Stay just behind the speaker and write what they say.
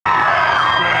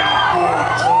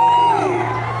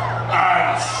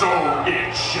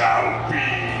it shall be.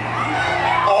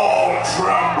 All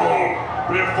tremble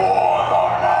before the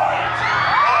might.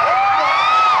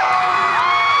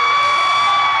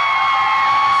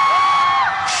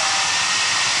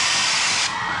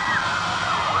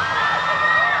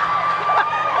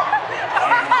 I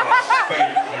must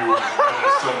thank you,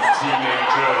 innocent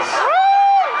teenagers,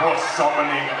 for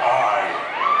summoning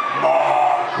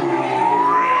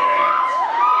Margaret,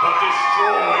 the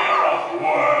destroyer of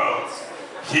worlds,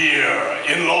 here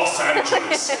in Los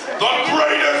Angeles, the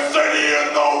greatest city in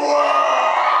the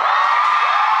world!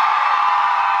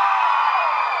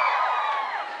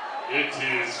 It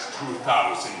is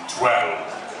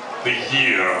 2012, the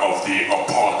year of the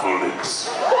apocalypse.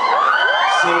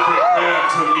 So prepare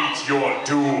to meet your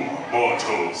doom,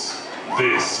 mortals.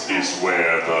 This is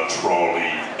where the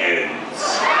trolley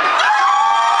ends.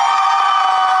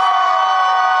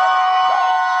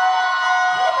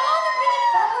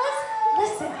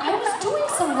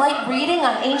 Light reading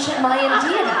on ancient Mayan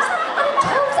deities, and it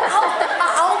turns out that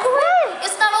Algorithm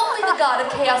is not only the god of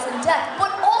chaos and death,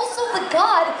 but also the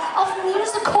god of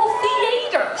musical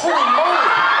theater. Holy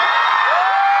moly!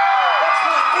 That's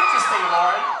really interesting,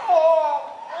 Lauren.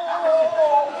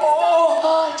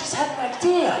 I just had an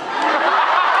idea.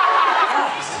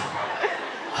 Guys,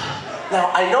 now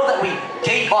I know that we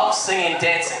gave up singing and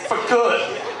dancing for good,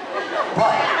 but, well,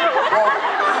 I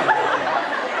don't know.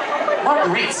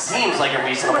 Marguerite seems like a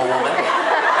reasonable woman.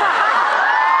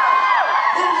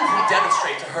 Maybe if we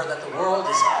demonstrate to her that the world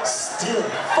is still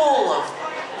full of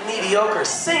mediocre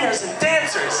singers and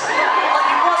dancers, like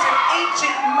it was in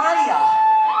ancient Maya.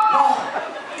 Well,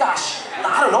 gosh,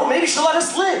 I don't know, maybe she'll let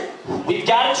us live. We've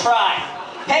got to try.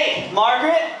 Hey,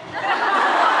 Margaret?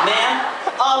 Ma'am?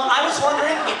 I was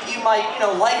wondering if you might,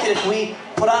 like it if we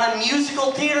put on a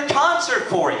musical theater concert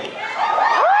for you.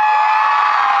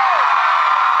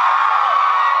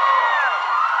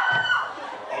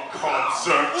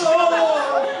 Concert.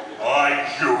 I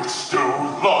used to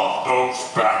love those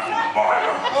back in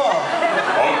Maya.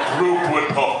 A group would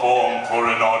perform for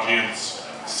an audience,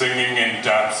 singing and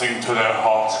dancing to their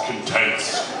heart's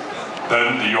contents.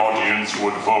 Then the audience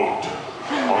would vote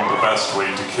on the best way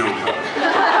to kill them.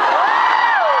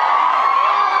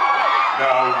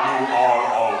 Now you are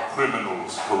all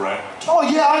criminals, correct? Oh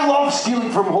yeah, I love stealing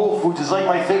from Whole Foods. It's like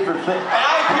my favorite thing. And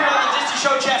I appear on the Disney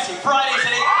show Jessie, Fridays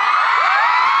at 8.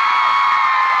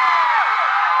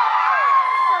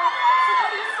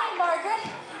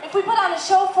 If we put on a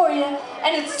show for you,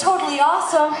 and it's totally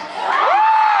awesome,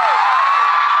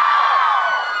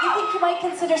 you think you might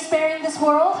consider sparing this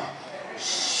world?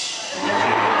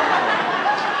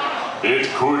 It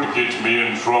could get me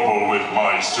in trouble with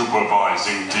my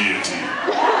supervising deity.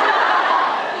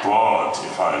 But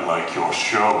if I like your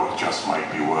show, it just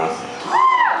might be worth it.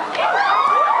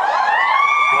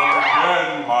 But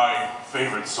again, my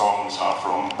favorite songs are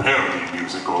from parody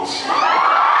musicals.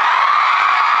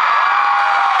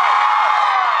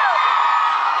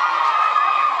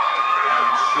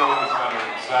 Shows that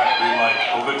are exactly like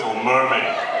The Little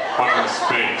Mermaid, but in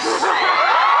space.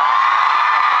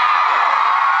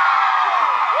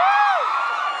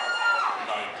 And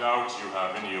I doubt you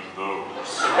have any of those.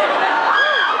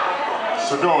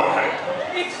 So go ahead,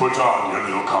 put on your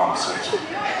little concert.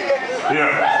 Here,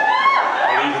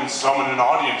 I'll even summon an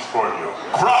audience for you.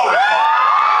 Crowd!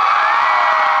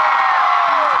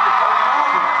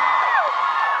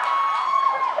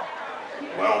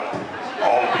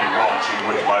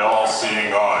 With my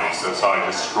all-seeing eyes as I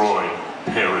destroy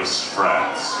Paris,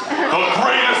 France. The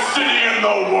greatest city in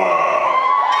the world!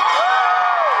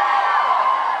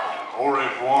 Au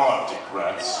revoir,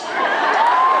 Digrets.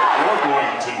 You're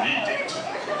going to need it.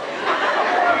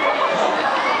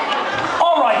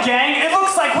 Alright, gang, it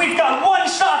looks like we've got one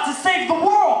shot to save the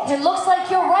world! It looks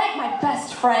like you're right, my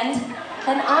best friend.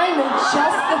 And I know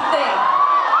just the thing.